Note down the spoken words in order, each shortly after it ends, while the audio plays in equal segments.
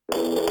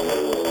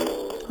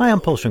Hi, I'm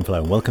Paul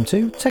Stringfellow and welcome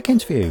to Tech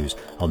Interviews.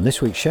 On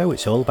this week's show,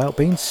 it's all about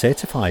being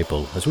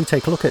certifiable as we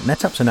take a look at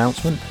NetApp's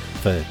announcement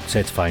for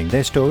certifying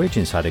their storage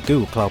inside a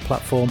Google Cloud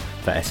platform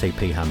for SAP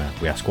HANA.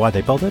 We ask why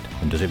they bothered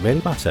and does it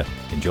really matter?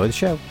 Enjoy the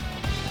show.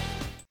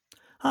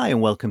 Hi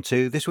and welcome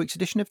to this week's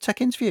edition of Tech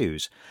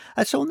Interviews.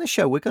 So on this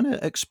show, we're going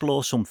to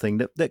explore something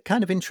that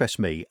kind of interests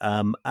me,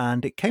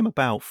 and it came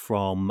about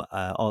from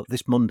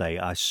this Monday.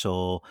 I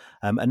saw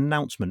an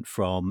announcement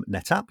from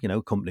NetApp,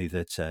 a company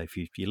that if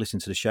you listen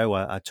to the show,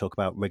 I talk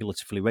about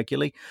relatively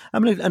regularly,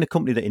 and a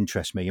company that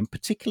interests me, and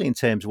particularly in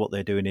terms of what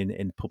they're doing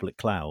in public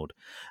cloud.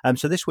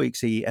 So this week's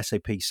the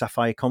SAP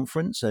Sapphire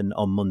conference, and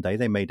on Monday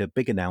they made a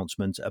big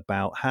announcement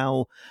about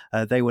how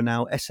they were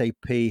now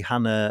SAP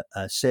HANA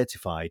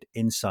certified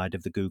inside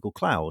of the Google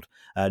Cloud.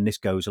 And this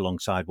goes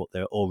alongside what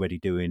they're already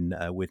doing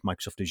with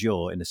Microsoft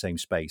Azure in the same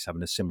space,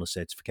 having a similar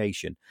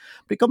certification.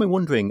 But it got me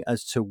wondering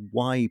as to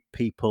why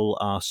people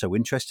are so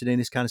interested in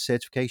this kind of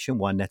certification,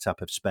 why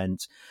NetApp have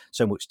spent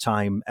so much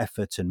time,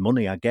 effort, and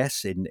money, I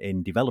guess,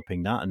 in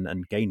developing that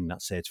and gaining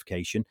that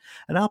certification.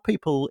 And are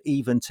people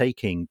even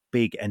taking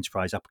big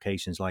enterprise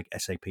applications like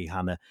SAP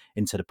HANA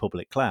into the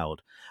public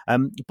cloud?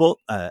 But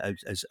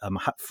as I'm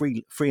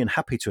free and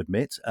happy to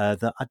admit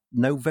that I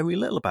know very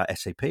little about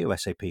SAP or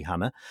SAP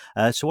HANA.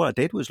 So what I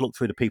did was look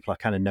through the people I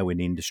kind of know in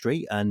the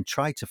industry and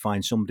try to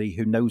find somebody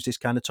who knows this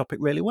kind of topic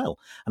really well.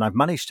 And I've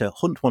managed to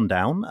hunt one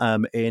down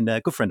in a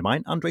good friend of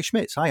mine, Andre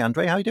Schmitz. Hi,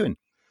 Andre. How are you doing?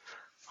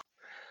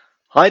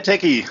 Hi,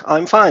 Techie.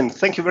 I'm fine.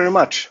 Thank you very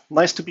much.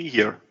 Nice to be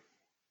here.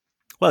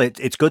 Well,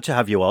 it's good to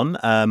have you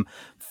on.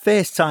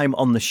 First time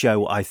on the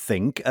show, I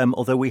think.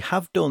 Although we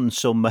have done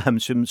some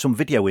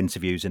video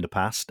interviews in the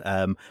past.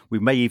 We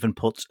may even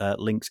put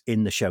links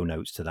in the show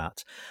notes to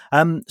that.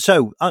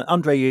 So,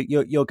 Andre,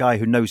 you're a guy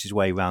who knows his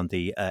way around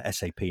the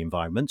SAP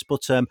environment.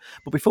 But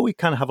before we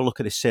kind of have a look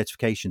at this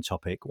certification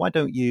topic, why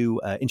don't you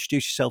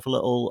introduce yourself a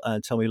little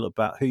and tell me a little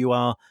about who you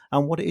are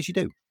and what it is you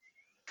do?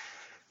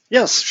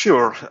 Yes,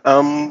 sure.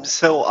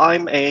 So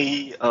I'm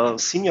a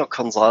senior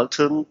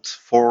consultant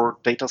for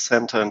data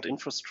center and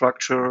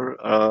infrastructure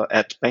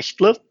at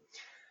Bechtle.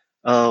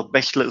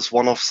 Bechtle is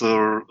one of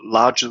the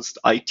largest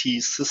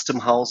IT system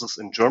houses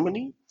in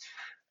Germany.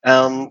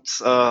 And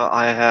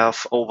I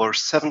have over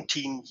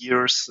 17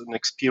 years in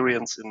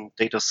experience in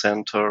data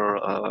center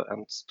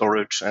and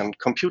storage and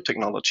compute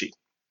technology.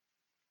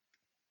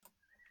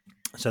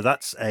 So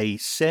that's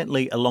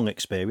certainly a long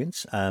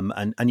experience,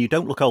 and you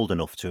don't look old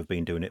enough to have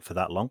been doing it for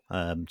that long.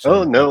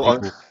 Oh,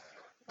 no.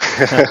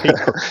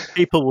 People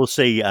people will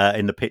see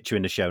in the picture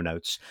in the show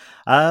notes.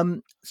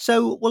 Well,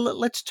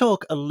 let's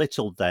talk a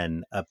little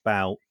then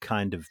about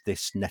kind of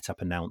this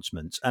NetApp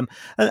announcement, and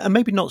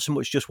maybe not so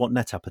much just what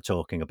NetApp are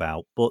talking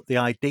about, but the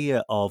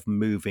idea of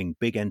moving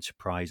big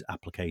enterprise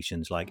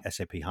applications like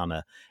SAP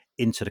HANA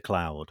into the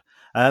cloud.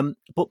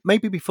 But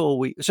maybe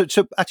before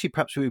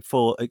perhaps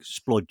before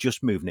explore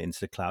just moving it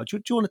into the cloud,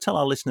 do you want to tell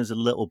our listeners a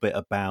little bit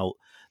about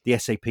the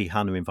SAP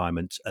HANA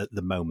environment at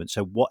the moment?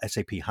 So what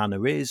SAP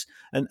HANA is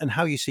and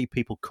how you see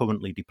people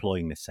currently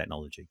deploying this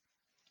technology.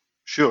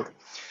 Sure.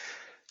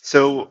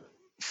 So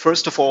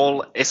first of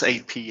all,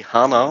 SAP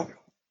HANA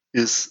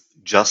is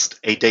just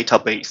a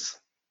database.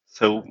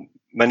 So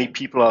many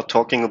people are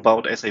talking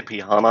about SAP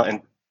HANA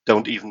and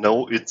don't even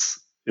know it's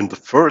in the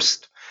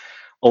first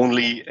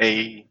only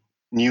a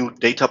new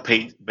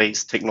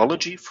database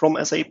technology from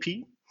SAP.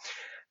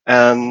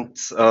 And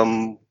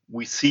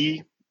we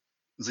see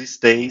these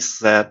days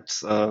that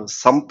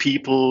some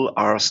people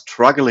are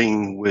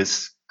struggling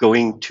with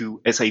going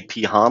to SAP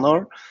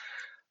HANA.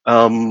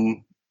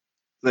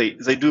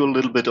 They do a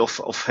little bit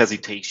of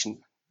hesitation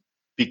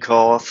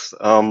because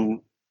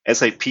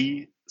SAP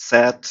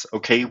said,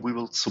 okay, we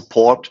will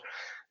support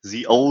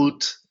the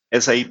old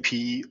SAP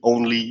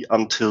only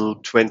until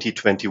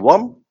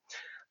 2021.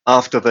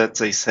 After that,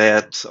 they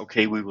said,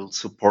 okay, we will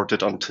support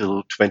it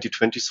until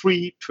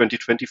 2023,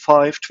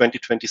 2025,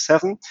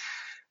 2027.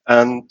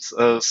 And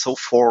so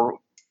for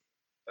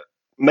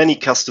many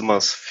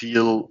customers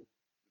feel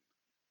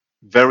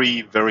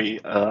very, very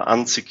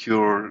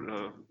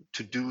unsecure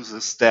to do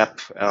this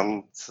step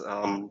and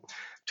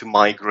to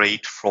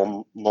migrate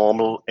from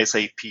normal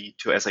SAP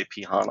to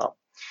SAP HANA.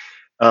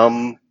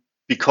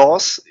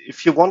 Because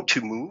if you want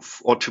to move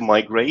or to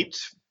migrate,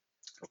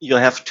 you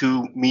have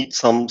to meet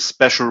some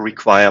special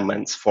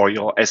requirements for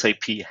your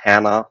SAP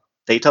HANA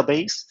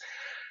database.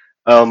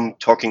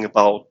 Talking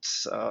about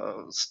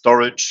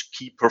storage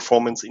key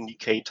performance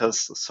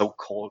indicators,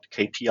 so-called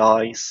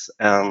KPIs,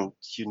 and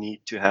you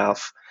need to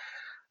have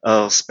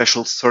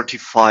special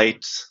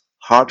certified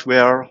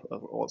hardware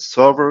or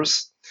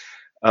servers.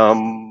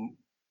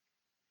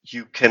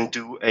 You can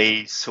do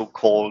a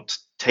so-called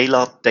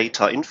tailored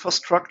data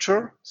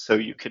infrastructure. So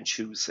you can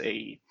choose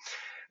a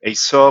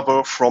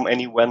server from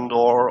any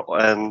vendor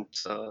and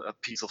a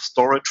piece of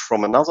storage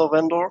from another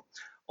vendor,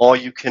 or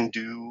you can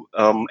do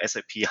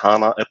SAP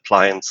HANA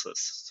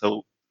appliances.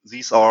 So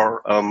these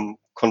are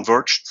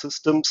converged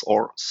systems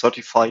or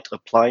certified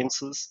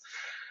appliances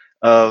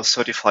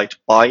certified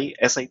by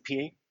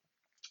SAP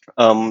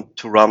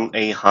to run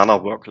a HANA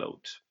workload.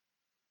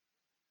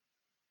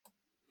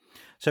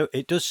 So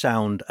it does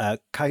sound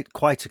quite a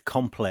quite a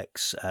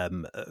complex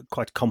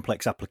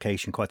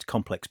application, quite a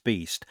complex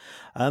beast.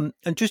 And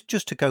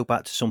just to go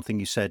back to something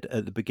you said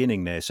at the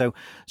beginning there. So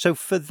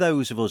for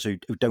those of us who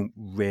don't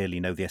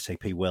really know the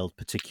SAP world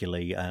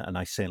particularly, and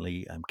I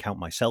certainly count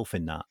myself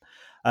in that.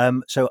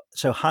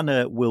 So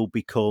HANA will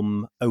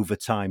become over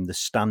time the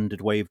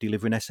standard way of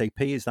delivering SAP.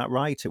 Is that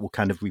right? It will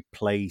kind of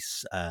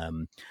replace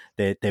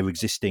their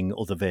existing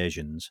other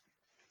versions.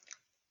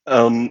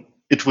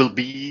 It will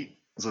be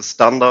the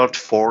standard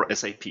for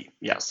SAP.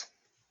 Yes.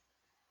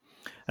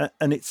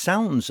 And it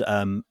sounds, as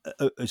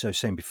I was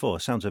saying before,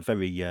 sounds a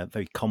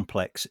very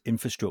complex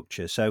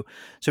infrastructure. So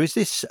is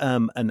this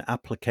an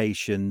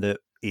application that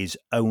is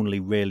only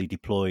really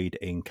deployed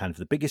in kind of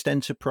the biggest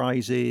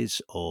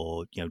enterprises,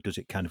 or does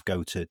it kind of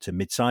go to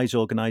mid-size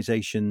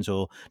organizations,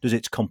 or does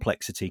its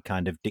complexity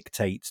kind of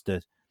dictate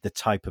the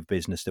type of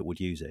business that would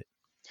use it?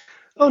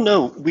 Oh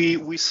no,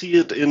 we see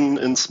it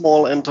in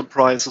small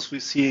enterprises, we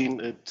see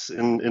it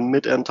in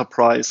mid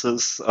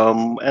enterprises,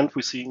 and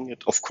we're seeing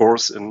it, of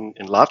course, in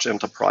large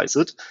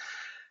enterprises.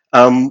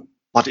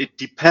 But it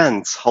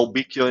depends how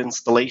big your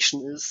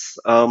installation is,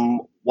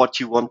 what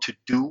you want to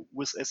do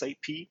with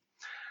SAP,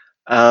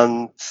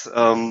 and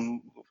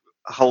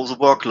how the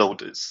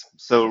workload is.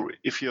 So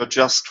if you're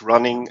just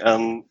running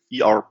an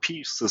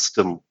ERP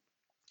system,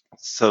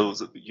 so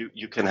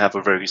you can have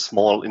a very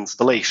small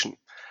installation.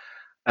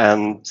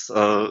 And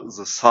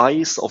the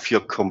size of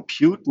your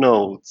compute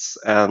nodes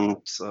and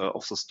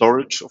of the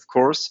storage, of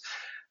course,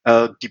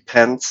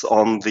 depends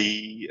on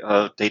the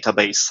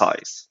database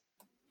size.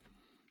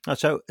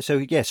 So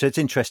yeah, so it's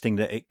interesting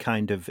that it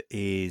kind of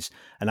is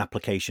an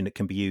application that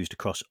can be used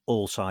across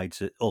all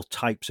sides, all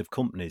types of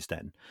companies.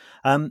 Then,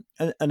 and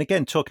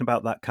again, talking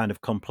about that kind of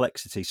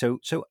complexity. So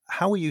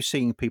how are you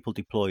seeing people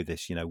deploy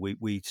this?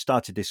 We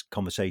started this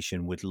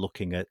conversation with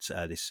looking at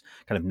this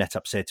kind of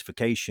NetApp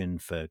certification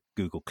for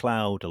Google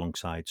Cloud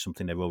alongside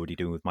something they're already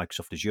doing with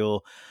Microsoft Azure.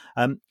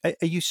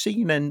 Are you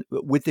seeing then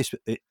with this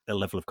a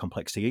level of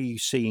complexity? Are you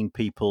seeing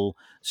people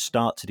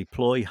start to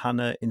deploy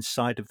HANA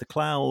inside of the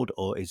cloud,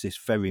 or is this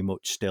very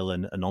much still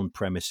an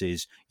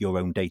on-premises, your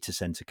own data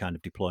center kind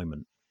of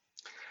deployment?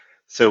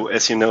 So,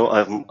 as you know,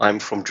 I'm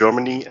from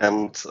Germany,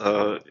 and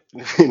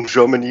in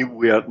Germany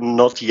we are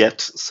not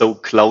yet so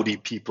cloudy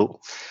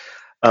people.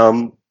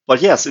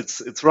 But yes,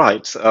 it's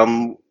right.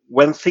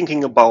 When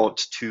thinking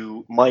about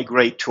to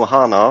migrate to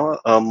HANA,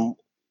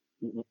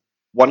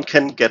 one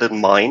can get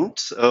in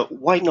mind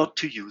why not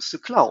to use the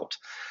cloud.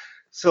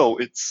 So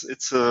it's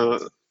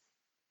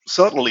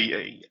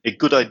certainly a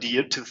good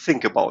idea to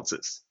think about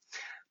this.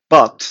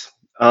 But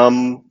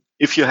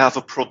if you have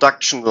a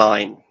production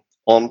line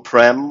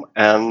on-prem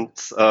and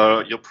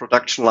your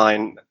production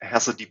line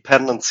has a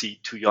dependency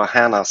to your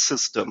HANA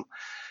system,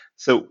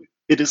 so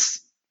it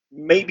is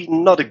maybe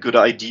not a good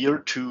idea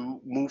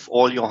to move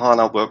all your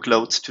HANA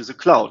workloads to the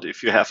cloud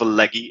if you have a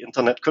laggy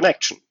internet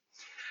connection.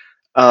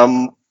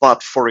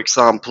 But for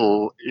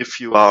example,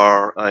 if you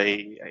are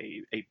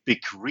a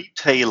big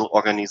retail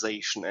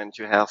organization and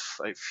you have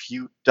a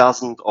few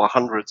dozen or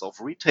hundreds of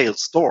retail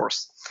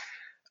stores,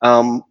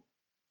 um,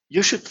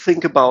 you should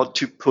think about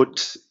to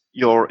put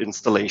your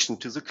installation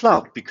to the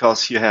cloud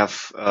because you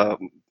have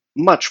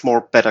much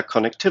more better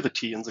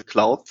connectivity in the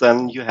cloud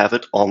than you have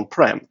it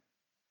on-prem.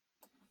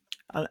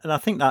 And I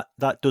think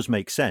that does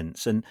make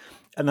sense. And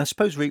I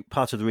suppose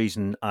part of the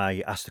reason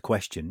I asked the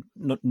question,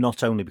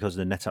 not only because of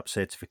the NetApp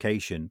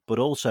certification, but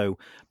also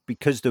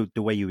because the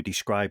way you were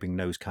describing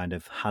those kind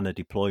of HANA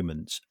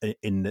deployments,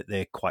 in that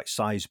they're quite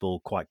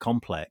sizable, quite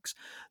complex,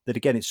 that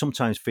again, it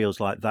sometimes feels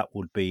like that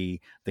would be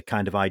the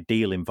kind of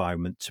ideal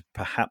environment to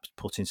perhaps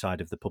put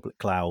inside of the public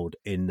cloud,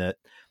 in that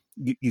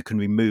you can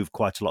remove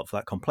quite a lot of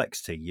that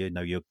complexity.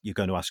 You're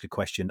going to ask a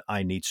question.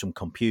 I need some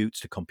compute.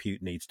 The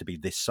compute needs to be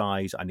this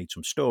size. I need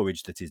some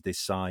storage that is this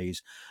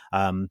size,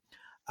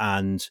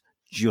 and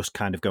just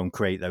kind of go and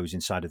create those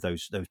inside of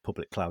those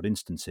public cloud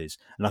instances.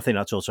 And I think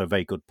that's also a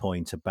very good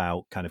point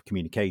about kind of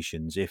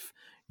communications. If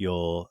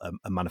you're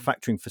a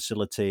manufacturing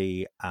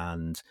facility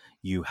and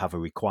you have a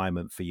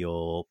requirement for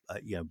your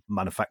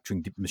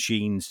manufacturing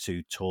machines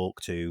to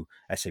talk to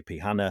SAP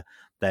HANA,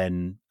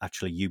 then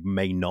actually you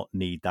may not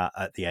need that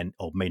at the end,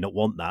 or may not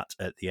want that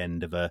at the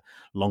end of a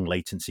long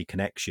latency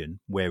connection.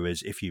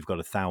 Whereas if you've got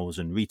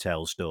 1,000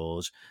 retail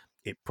stores,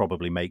 it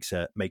probably makes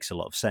a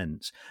lot of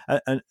sense.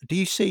 And do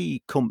you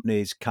see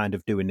companies kind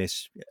of doing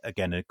this,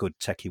 again, a good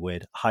techie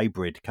word,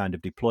 hybrid kind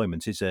of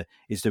deployments?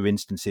 Is there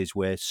instances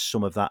where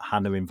some of that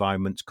HANA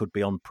environments could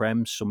be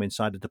on-prem, some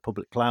inside of the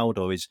public cloud,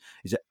 or is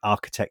it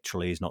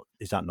architecturally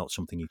is that not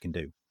something you can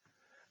do?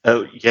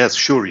 Yes,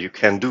 sure, you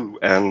can do,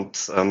 and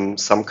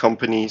some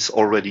companies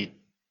already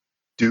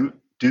do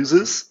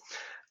this,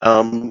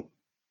 um,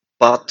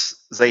 but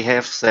they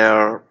have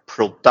their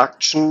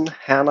production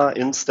HANA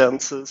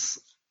instances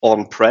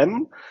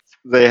on-prem.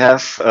 They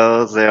have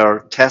their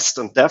test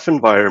and dev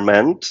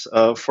environment,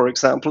 for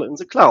example, in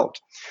the cloud,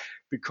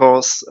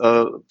 because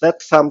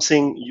that's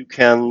something you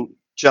can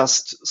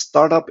just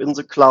start up in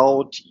the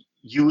cloud,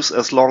 use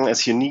as long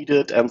as you need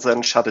it, and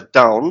then shut it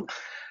down.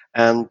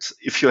 And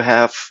if you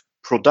have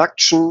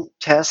production,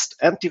 test,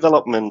 and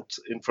development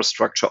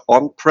infrastructure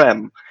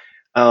on-prem,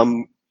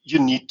 you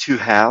need to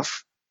have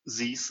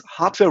these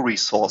hardware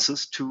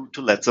resources to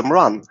let them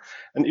run.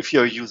 And if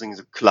you're using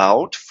the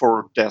cloud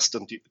for test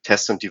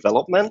and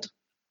development,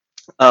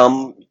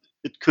 um,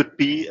 it could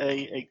be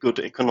a good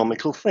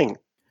economical thing.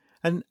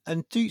 And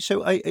are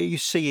you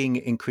seeing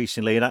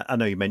increasingly? And I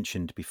know you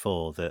mentioned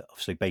before that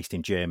obviously based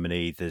in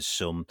Germany, there's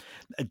some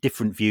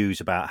different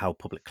views about how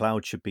public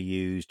cloud should be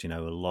used. You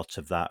know, a lot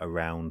of that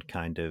around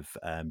kind of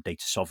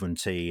data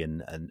sovereignty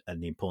and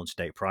the importance of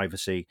data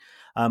privacy.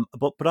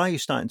 But are you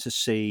starting to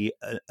see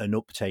an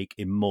uptake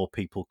in more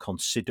people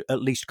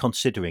at least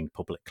considering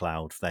public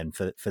cloud then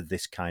for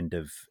this kind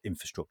of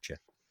infrastructure?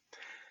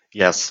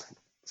 Yes.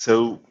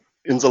 So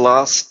in the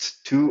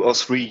last 2 or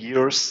 3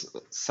 years,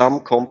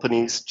 some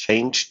companies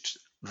changed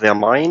their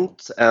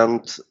mind,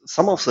 and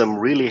some of them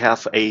really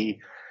have a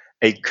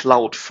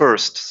cloud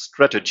first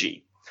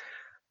strategy.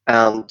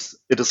 And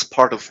it is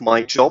part of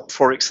my job,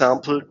 for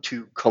example,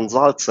 to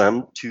consult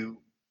them to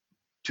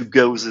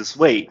go this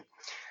way.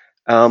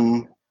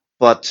 Um,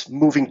 but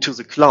moving to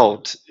the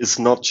cloud is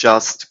not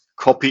just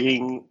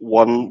copying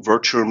one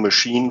virtual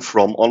machine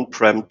from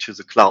on-prem to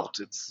the cloud.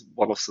 It's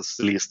one of the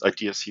silliest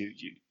ideas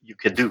you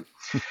can do.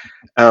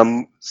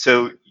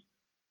 So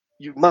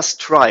you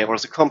must try, or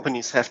the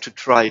companies have to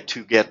try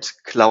to get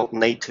cloud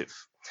native,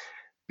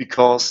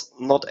 because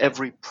not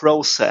every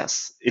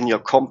process in your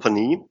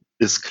company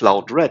is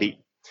cloud ready.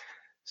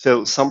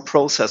 So some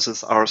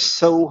processes are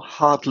so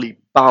hardly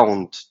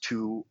bound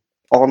to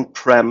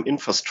on-prem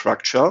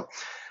infrastructure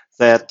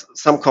that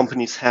some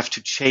companies have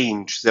to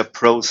change their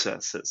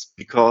processes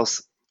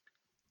because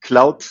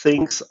cloud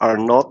things are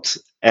not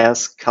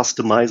as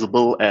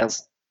customizable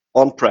as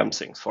on-prem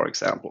things, for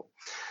example.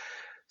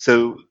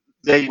 So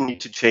there you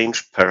need to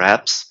change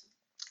perhaps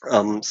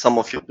some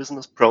of your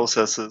business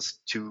processes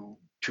to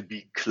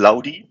be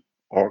cloudy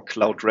or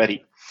cloud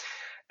ready.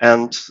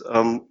 And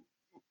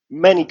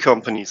many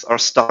companies are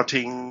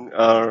starting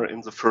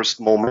in the first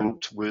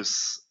moment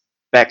with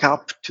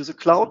backup to the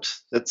cloud.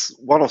 That's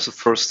one of the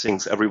first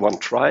things everyone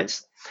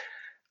tries.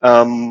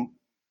 Um,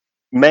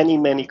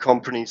 many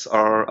companies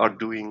are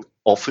doing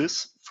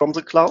Office from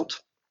the cloud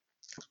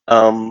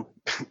um,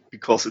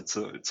 because it's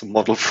a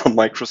model from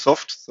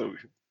Microsoft. So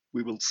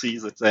we will see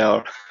that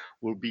there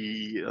will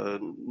be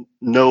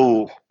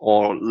no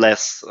or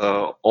less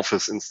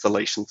Office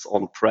installations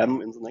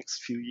on-prem in the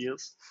next few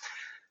years.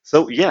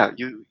 So yeah,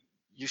 you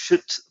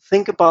should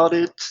think about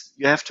it.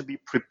 You have to be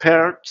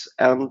prepared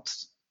and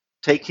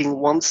taking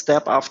one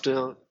step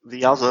after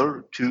the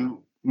other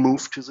to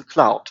move to the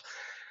cloud.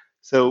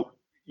 So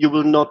you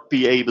will not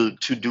be able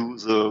to do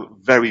the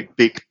very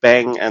big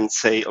bang and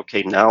say,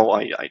 okay, now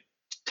I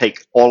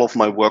take all of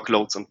my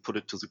workloads and put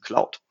it to the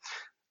cloud.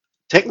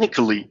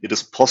 Technically, it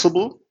is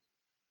possible,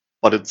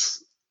 but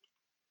it's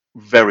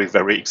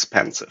very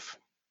expensive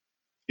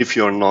if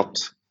you're not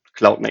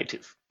cloud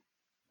native.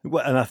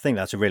 Well, and I think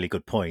that's a really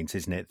good point,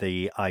 isn't it?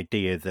 The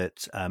idea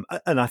that,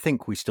 and I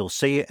think we still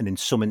see it, and in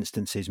some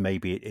instances,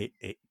 maybe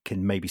it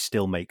can maybe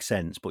still make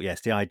sense. But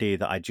yes, the idea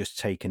that I just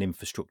take an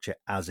infrastructure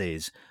as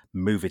is,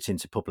 move it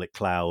into public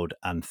cloud,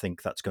 and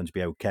think that's going to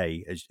be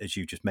okay, as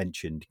you just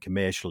mentioned,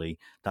 commercially,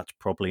 that's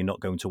probably not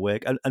going to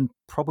work, and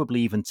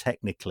probably even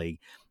technically,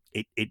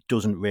 it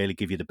doesn't really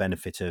give you the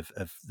benefit of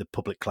the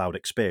public cloud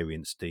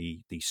experience,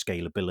 the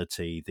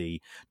scalability,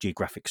 the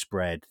geographic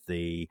spread,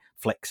 the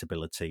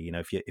flexibility. You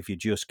know, if you're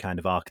just kind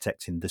of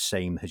architecting the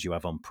same as you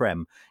have on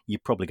prem, you're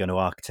probably going to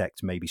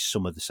architect maybe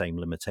some of the same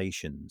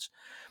limitations.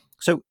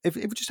 So if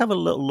we just have a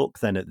little look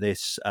then at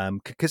this,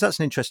 because that's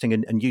an interesting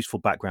and useful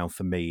background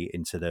for me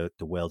into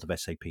the world of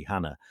SAP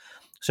HANA.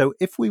 So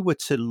if we were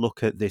to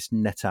look at this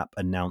NetApp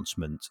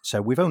announcement,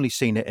 so we've only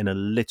seen it in a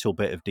little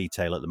bit of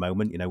detail at the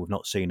moment. You know, we've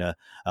not seen a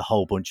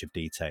whole bunch of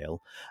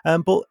detail.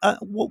 But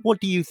what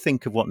do you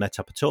think of what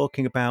NetApp are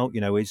talking about?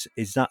 You know, is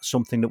that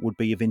something that would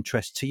be of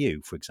interest to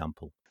you, for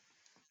example?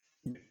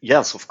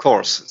 Yes, of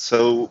course.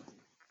 So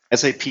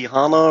SAP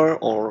HANA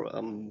or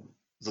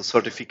the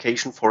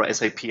certification for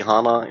SAP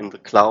HANA in the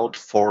cloud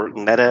for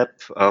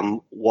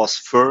NetApp was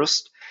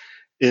first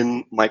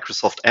in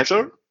Microsoft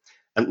Azure,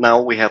 and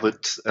now we have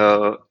it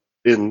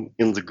in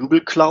the Google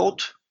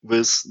Cloud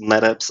with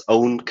NetApp's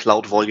own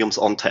Cloud Volumes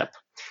ONTAP.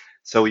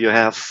 So you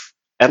have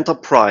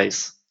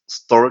enterprise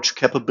storage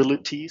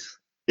capabilities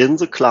in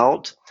the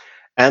cloud,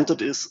 and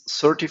it is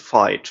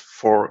certified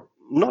for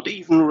not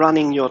even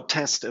running your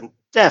test and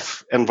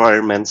dev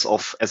environments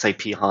of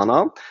SAP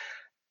HANA.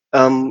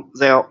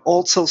 They are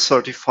also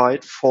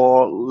certified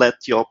for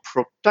let your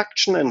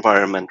production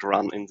environment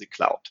run in the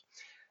cloud.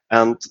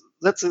 And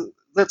that's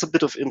a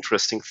bit of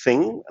interesting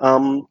thing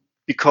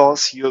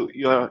because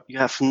you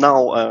have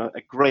now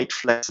a great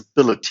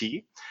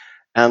flexibility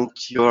and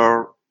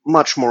you're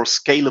much more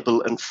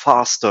scalable and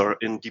faster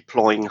in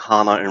deploying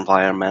HANA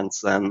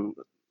environments than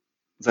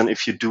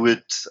if you do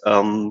it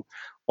on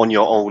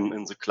your own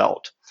in the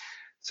cloud.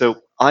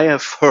 So I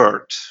have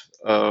heard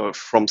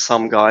from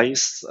some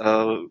guys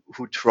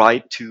who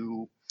tried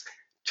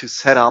to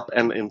set up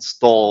and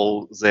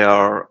install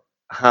their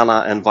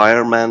HANA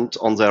environment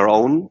on their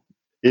own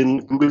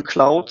in Google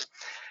Cloud.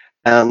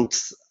 And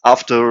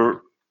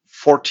after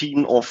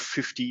 14 or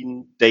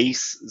 15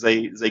 days,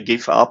 they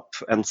gave up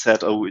and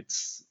said, "Oh,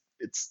 it's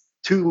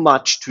too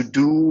much to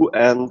do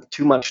and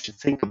too much to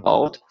think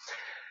about."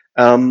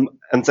 And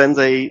then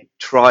they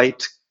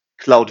tried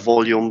Cloud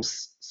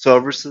Volumes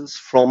services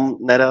from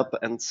NetApp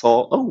and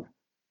saw, "Oh,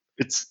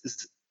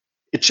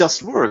 it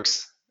just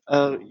works.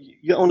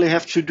 You only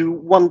have to do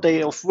 1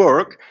 day of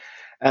work,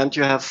 and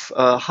you have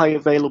high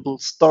available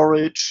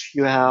storage.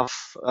 You have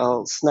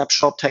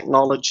snapshot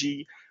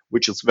technology,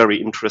 which is very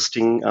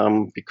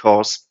interesting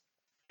because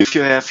if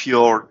you have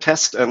your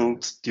test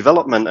and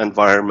development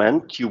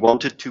environment, you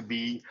want it to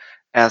be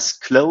as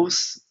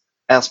close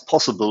as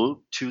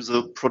possible to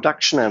the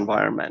production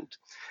environment.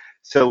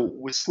 So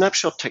with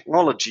snapshot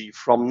technology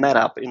from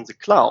NetApp in the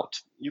cloud,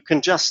 you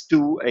can just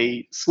do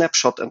a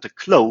snapshot and a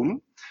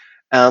clone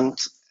and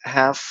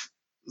have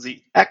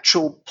the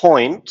actual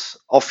point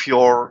of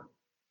your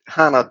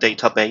HANA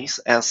database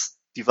as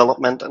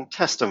development and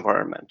test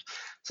environment.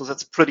 So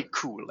that's pretty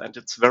cool, and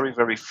it's very,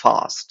 very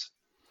fast.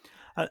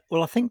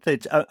 Well, I think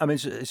that I mean,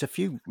 there's a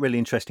few really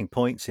interesting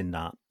points in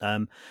that.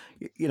 And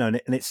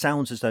it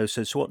sounds as though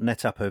so what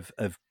NetApp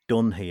have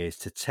done here is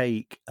to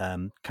take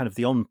kind of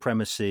the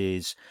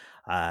on-premises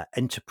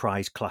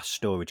enterprise class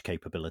storage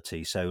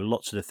capability. So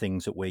lots of the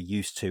things that we're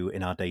used to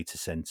in our data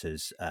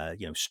centers,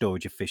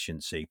 storage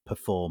efficiency,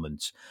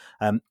 performance,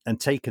 and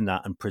taken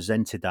that and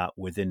presented that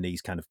within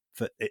these kind of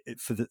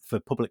for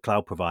public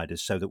cloud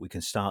providers, so that we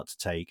can start to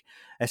take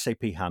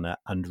SAP HANA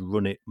and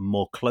run it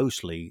more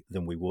closely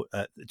than we would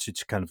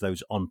to kind of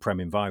those on-prem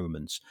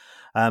environments.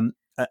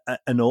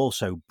 And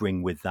also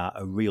bring with that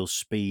a real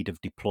speed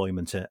of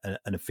deployment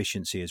and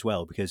efficiency as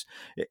well. Because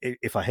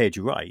if I heard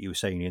you right, you were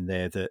saying in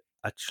there that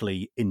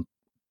actually in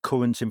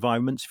current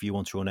environments, if you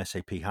want to run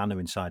SAP HANA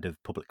inside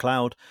of public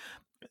cloud,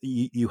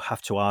 you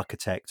have to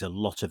architect a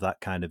lot of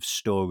that kind of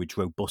storage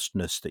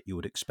robustness that you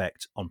would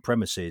expect on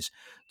premises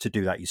to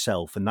do that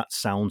yourself. And that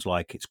sounds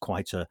like it's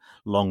quite a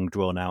long,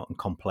 drawn out and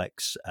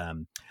complex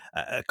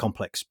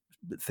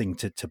thing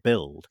to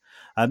build.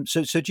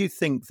 So do you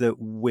think that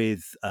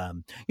with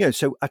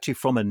so actually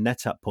from a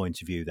NetApp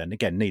point of view, then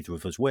again, neither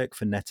of us work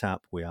for NetApp,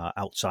 we are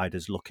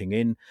outsiders looking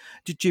in.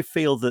 Did you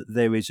feel that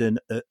there is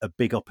a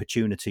big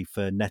opportunity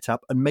for NetApp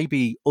and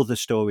maybe other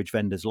storage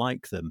vendors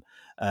like them,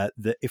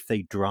 that if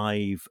they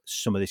drive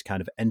some of this kind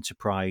of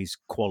enterprise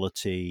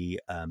quality,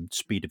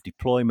 speed of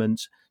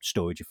deployment,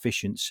 storage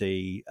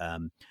efficiency,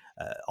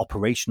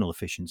 operational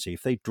efficiency,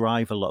 if they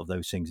drive a lot of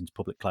those things into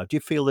public cloud, do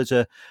you feel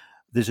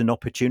there's an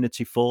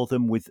opportunity for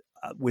them with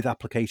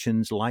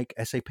applications like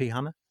SAP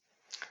HANA?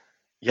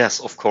 Yes,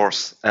 of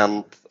course.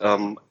 And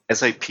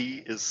SAP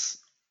is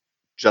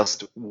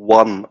just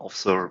one of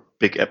the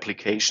big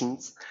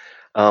applications.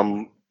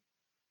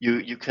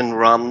 You can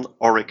run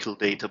Oracle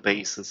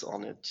databases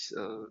on it.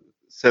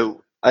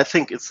 So I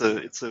think it's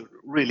a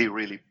really,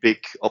 really big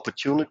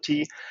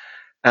opportunity.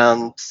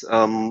 And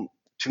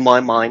to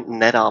my mind,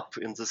 NetApp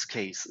in this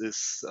case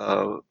is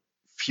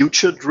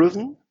future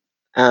driven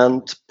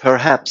and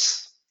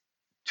perhaps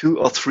 2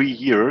 or 3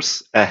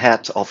 years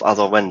ahead of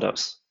other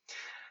vendors.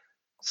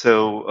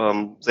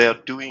 So they are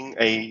doing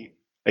a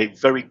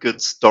very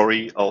good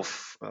story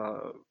of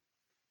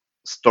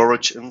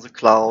storage in the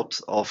cloud,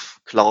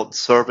 of cloud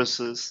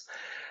services.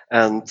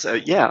 And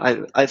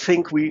I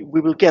think we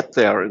will get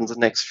there in the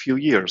next few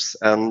years.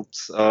 And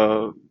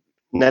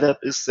NetApp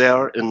is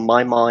there, in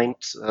my mind,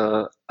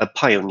 a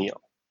pioneer.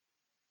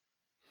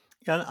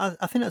 Yeah,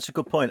 I think that's a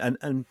good point,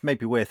 and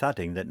maybe worth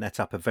adding that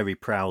NetApp are very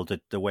proud at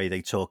the way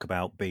they talk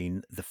about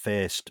being the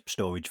first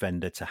storage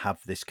vendor to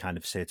have this kind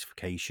of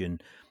certification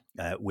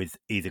with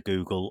either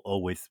Google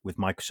or with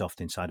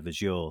Microsoft inside of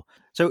Azure.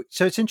 So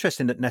it's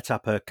interesting that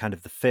NetApp are kind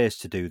of the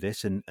first to do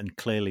this, and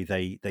clearly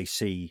they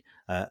see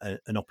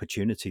an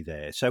opportunity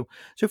there. So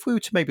if we were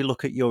to maybe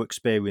look at your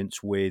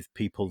experience with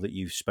people that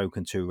you've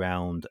spoken to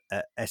around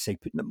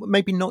SAP,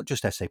 maybe not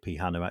just SAP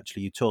HANA,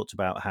 actually, you talked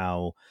about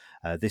how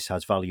this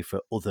has value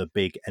for other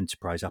big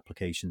enterprise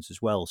applications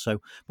as well.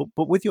 So,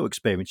 but with your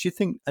experience, do you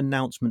think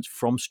announcements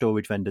from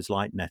storage vendors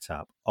like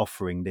NetApp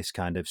offering this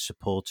kind of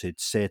supported,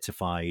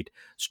 certified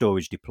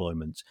storage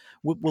deployment,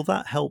 will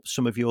that help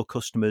some of your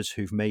customers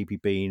who've maybe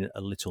been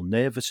a little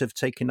nervous of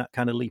taking that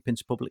kind of leap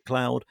into public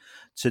cloud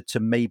to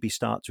maybe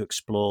start to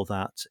explore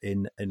that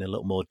in a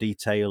little more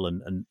detail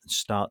and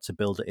start to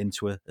build it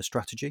into a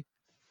strategy?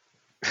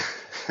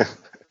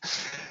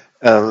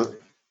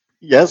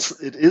 Yes,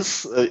 it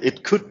is.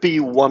 It could be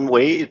one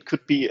way. It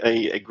could be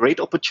a great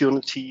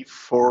opportunity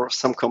for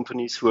some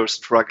companies who are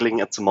struggling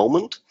at the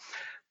moment.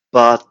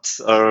 But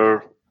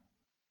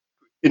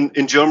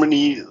in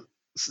Germany,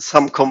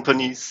 some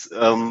companies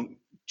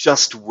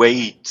just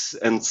wait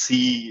and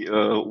see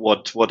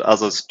what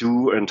others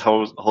do and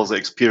how the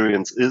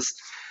experience is.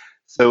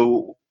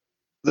 So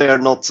they are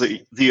not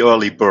the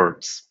early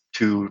birds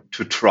to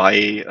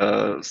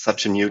try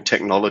such a new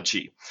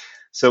technology.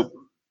 So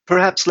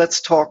perhaps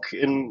let's talk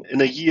in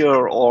a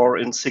year or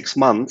in 6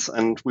 months,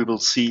 and we will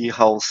see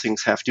how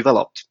things have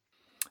developed.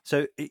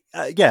 So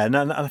yeah, and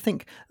I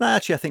think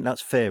actually I think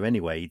that's fair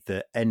anyway.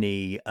 That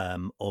any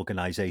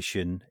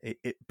organisation,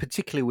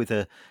 particularly with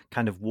a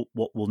kind of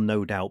what will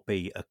no doubt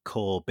be a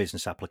core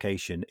business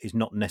application, is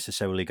not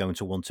necessarily going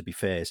to want to be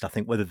faced. I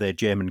think whether they're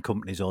German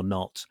companies or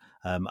not,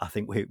 I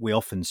think we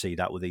often see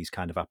that with these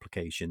kind of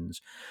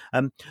applications.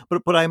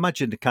 But I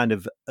imagine the kind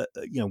of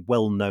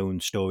well known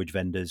storage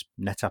vendors,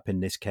 NetApp in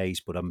this case,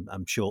 but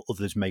I'm sure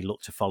others may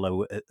look to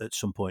follow at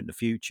some point in the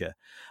future.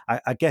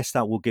 I guess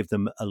that will give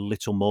them a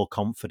little more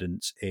confidence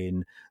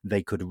in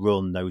they could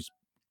run those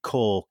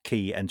core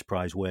key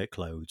enterprise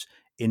workloads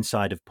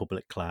inside of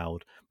public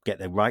cloud, get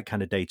the right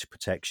kind of data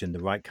protection, the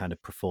right kind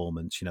of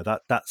performance.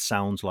 That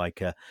sounds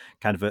like a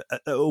kind of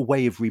a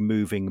way of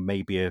removing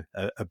maybe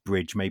a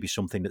bridge, maybe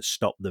something that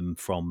stopped them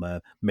from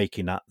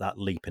making that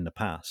leap in the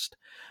past.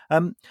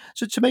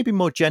 So maybe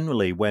more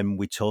generally, when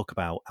we talk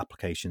about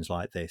applications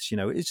like this,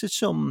 is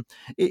there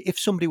if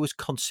somebody was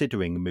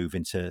considering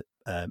moving to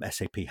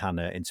SAP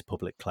HANA into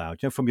public cloud,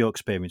 from your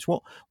experience,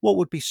 what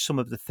would be some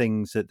of the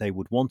things that they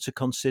would want to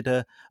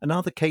consider, and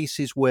are there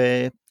cases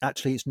where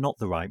actually it's not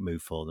the right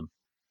move for them?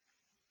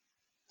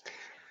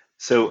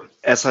 So,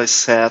 as I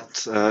said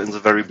in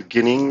the very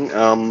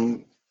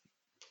beginning,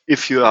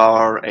 if you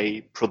are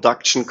a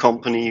production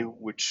company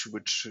which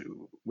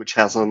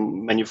has a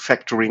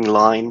manufacturing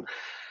line,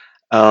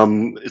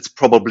 it's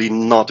probably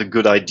not a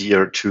good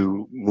idea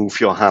to move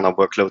your HANA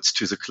workloads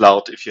to the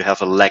cloud if you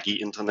have a laggy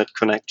internet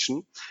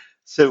connection.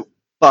 So,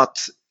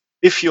 but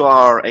if you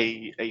are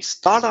a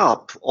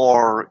startup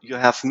or you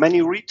have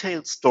many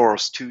retail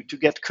stores to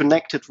get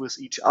connected with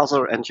each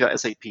other and your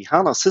SAP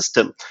HANA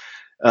system,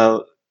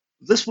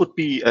 this would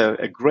be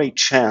a great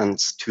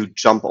chance to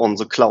jump on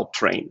the cloud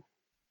train.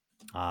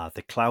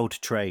 The cloud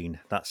train.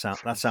 That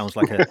sounds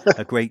like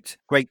a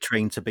great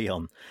train to be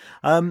on.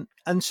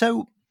 And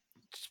so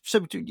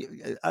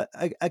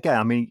again,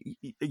 I mean,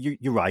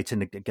 you're right,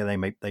 and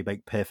again, they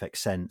make perfect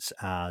sense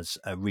as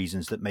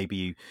reasons that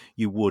maybe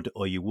you would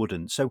or you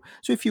wouldn't. So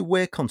if you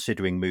were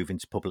considering moving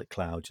to public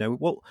cloud,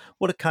 what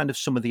are kind of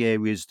some of the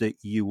areas that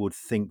you would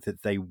think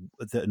that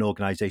an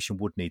organisation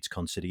would need to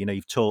consider?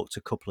 You've talked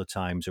a couple of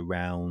times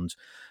around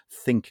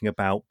thinking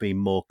about being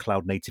more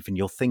cloud native in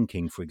your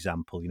thinking, for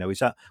example.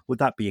 Would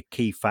that be a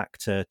key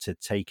factor to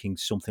taking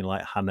something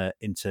like HANA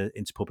into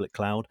public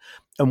cloud?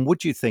 And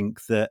would you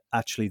think that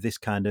actually this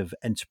kind of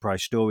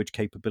enterprise storage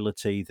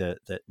capability that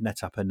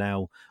NetApp are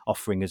now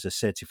offering as a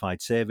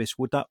certified service,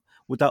 would that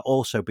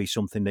also be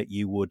something that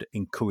you would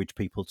encourage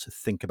people to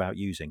think about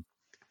using?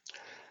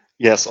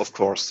 Yes, of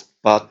course.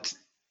 But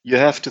you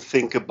have to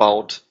think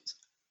about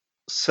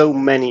so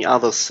many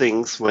other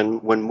things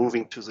when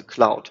moving to the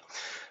cloud.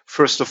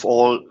 First of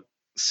all,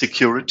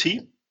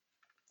 security.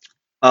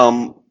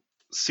 Um,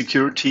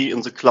 Security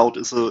in the cloud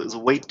is a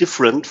way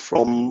different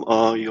from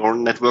your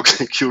network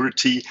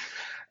security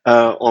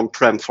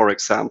on-prem, for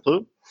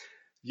example.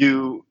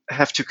 You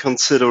have to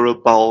consider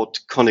about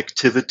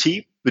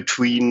connectivity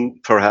between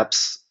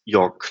perhaps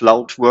your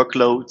cloud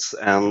workloads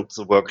and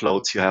the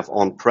workloads you have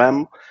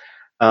on-prem.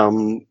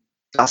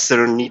 Does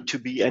there need to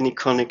be any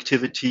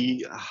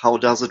connectivity? How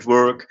does it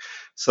work?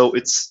 So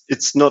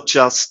it's not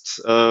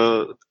just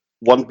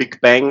one big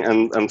bang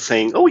and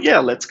saying, oh yeah,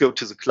 let's go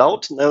to the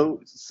cloud.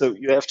 No, so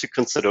you have to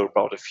consider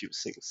about a few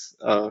things.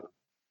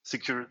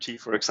 Security,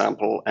 for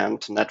example, and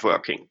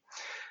networking.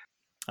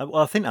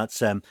 Well, I think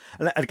that's and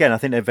again, I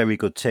think they're very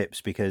good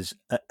tips because,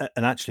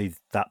 and actually,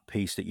 that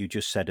piece that you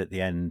just said at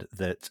the end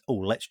that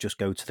let's just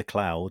go to the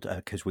cloud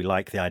because we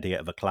like the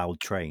idea of a cloud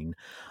train.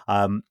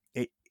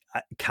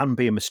 It can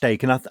be a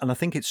mistake, and I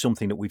think it's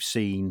something that we've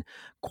seen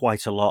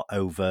quite a lot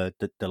over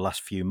the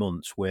last few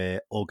months, where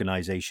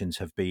organisations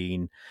have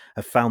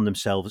found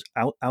themselves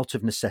out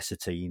of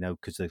necessity,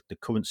 because the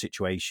current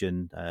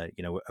situation,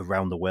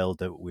 around the world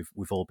that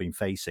we've all been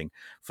facing.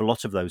 For a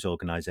lot of those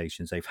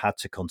organisations, they've had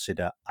to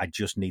consider, I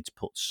just need to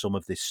put some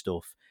of this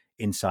stuff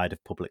inside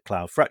of public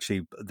cloud for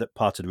actually that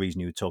part of the reason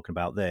you were talking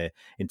about there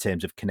in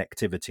terms of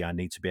connectivity. I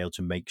need to be able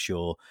to make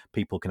sure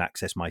people can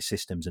access my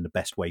systems, and the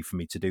best way for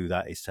me to do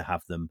that is to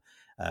have them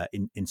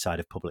inside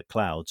of public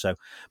cloud. So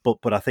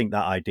but I think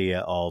that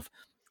idea of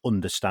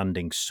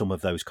understanding some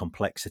of those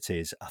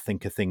complexities, I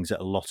think, are things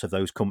that a lot of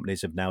those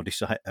companies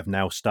have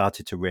now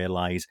started to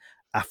realize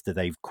after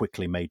they've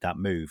quickly made that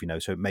move.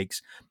 So it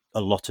makes a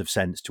lot of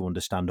sense to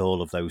understand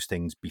all of those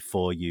things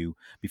before you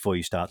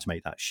start to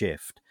make that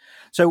shift.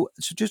 So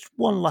just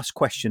one last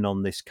question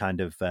on this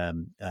kind of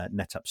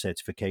NetApp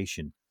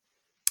certification.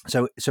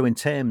 So in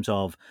terms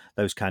of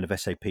those kind of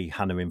SAP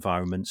HANA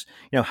environments,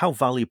 how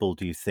valuable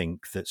do you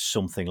think that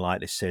something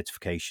like this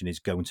certification is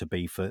going to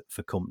be for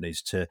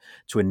companies to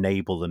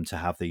enable them to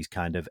have these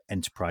kind of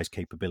enterprise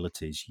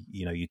capabilities?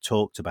 You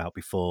talked about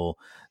before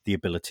the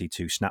ability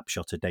to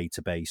snapshot a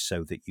database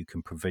so that you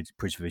can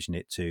provision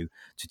it to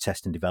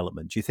test and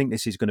development. Do you think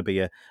this is going to be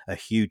a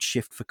huge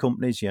shift for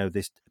companies?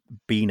 This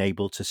being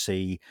able to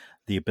see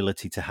the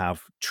ability to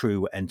have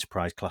true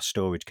enterprise class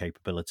storage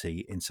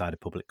capability inside a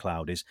public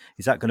cloud. Is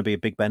that going to be a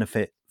big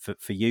benefit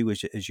for you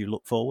as you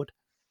look forward?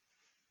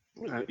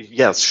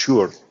 Yes,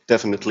 sure,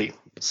 definitely.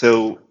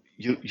 So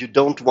you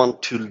don't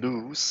want to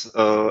lose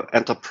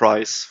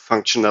enterprise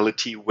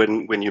functionality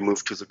when you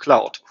move to the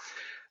cloud.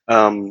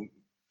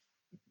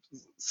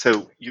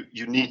 So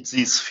you need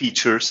these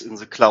features in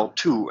the cloud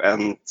too,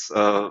 and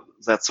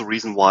that's the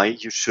reason why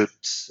you should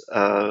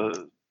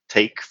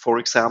take, for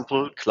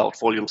example, Cloud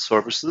Volume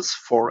Services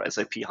for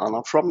SAP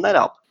HANA from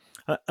NetApp.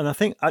 And I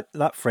think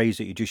that phrase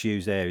that you just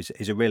used there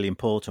is a really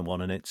important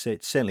one, and it's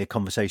certainly a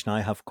conversation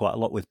I have quite a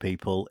lot with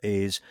people.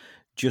 Is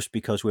just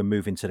because we're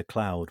moving to the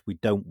cloud, we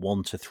don't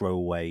want to throw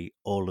away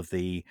all of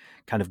the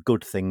kind of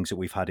good things that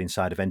we've had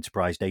inside of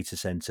enterprise data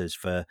centers.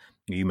 For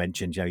you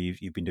mentioned,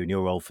 you've been doing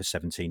your role for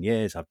 17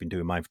 years. I've been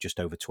doing mine for just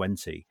over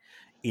 20.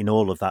 In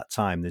all of that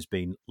time, there's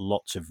been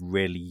lots of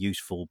really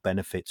useful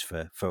benefits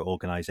for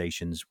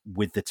organizations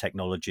with the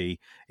technology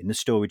in the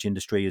storage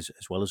industry as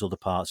well as other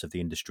parts of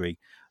the industry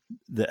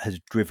that has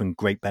driven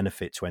great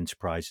benefit to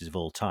enterprises of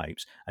all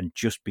types. And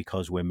just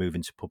because we're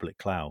moving to public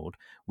cloud,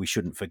 we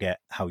shouldn't forget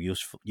how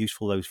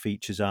useful those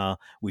features are.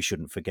 We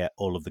shouldn't forget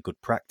all of the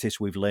good practice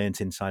we've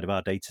learned inside of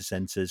our data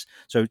centers.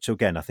 So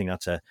again, I think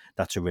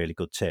that's a really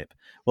good tip.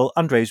 Well,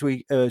 Andre, as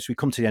we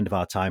come to the end of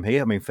our time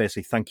here, I mean,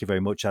 firstly, thank you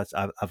very much.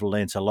 I've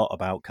learned a lot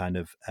about kind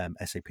of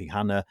SAP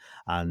HANA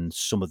and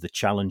some of the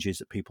challenges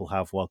that people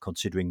have while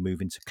considering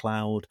moving to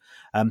cloud.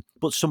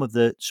 But some of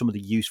the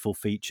useful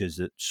features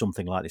that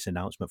something like this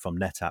announcement from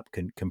NetApp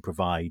can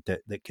provide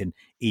that can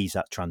ease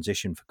that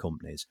transition for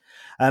companies.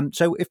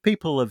 So if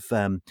people have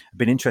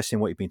been interested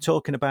in what you've been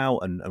talking about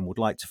and would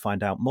like to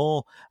find out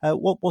more,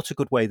 what's a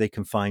good way they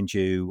can find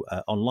you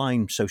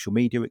online, social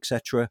media,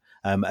 etc.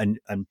 And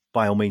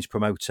by all means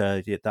promote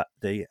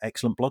the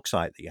excellent blog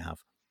site that you have.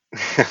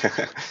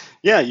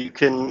 Yeah, you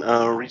can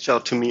reach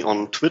out to me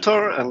on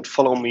Twitter and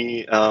follow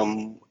me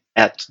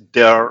at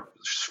Der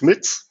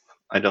Schmitz.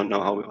 I don't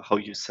know how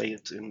you say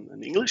it in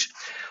English.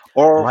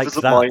 Or like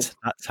visit that's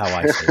how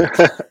I say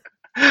it.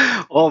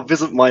 Or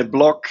visit my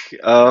blog,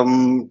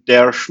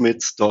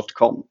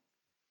 derschmitz.com.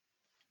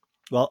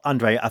 Well,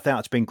 Andre, I think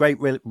that's been great,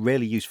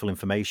 really useful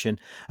information.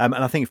 And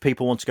I think if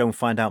people want to go and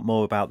find out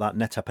more about that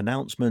NetApp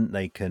announcement,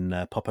 they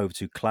can pop over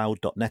to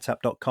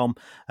cloud.netapp.com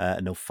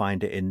and they'll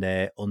find it in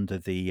there under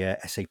the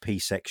SAP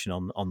section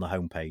on the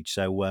homepage.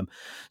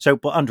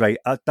 But Andre,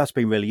 that's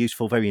been really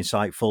useful, very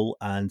insightful.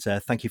 And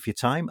thank you for your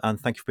time. And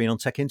thank you for being on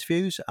Tech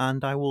Interviews.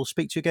 And I will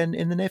speak to you again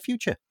in the near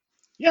future.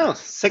 Yeah,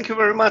 thank you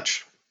very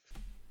much.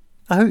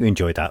 I hope you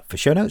enjoyed that. For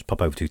show notes,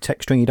 pop over to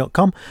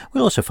techstringy.com.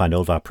 We'll also find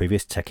all of our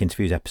previous Tech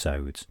Interviews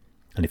episodes.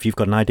 And if you've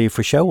got an idea for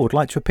a show or would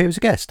like to appear as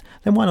a guest,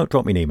 then why not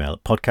drop me an email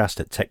at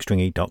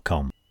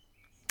podcast@techstringy.com.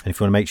 And if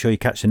you want to make sure you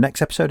catch the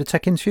next episode of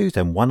Tech Interviews,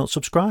 then why not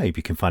subscribe?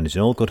 You can find us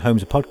in all good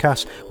homes of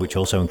podcasts, which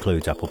also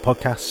includes Apple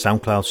Podcasts,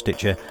 SoundCloud,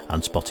 Stitcher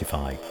and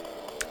Spotify.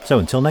 So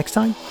until next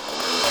time,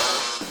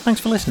 thanks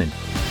for listening.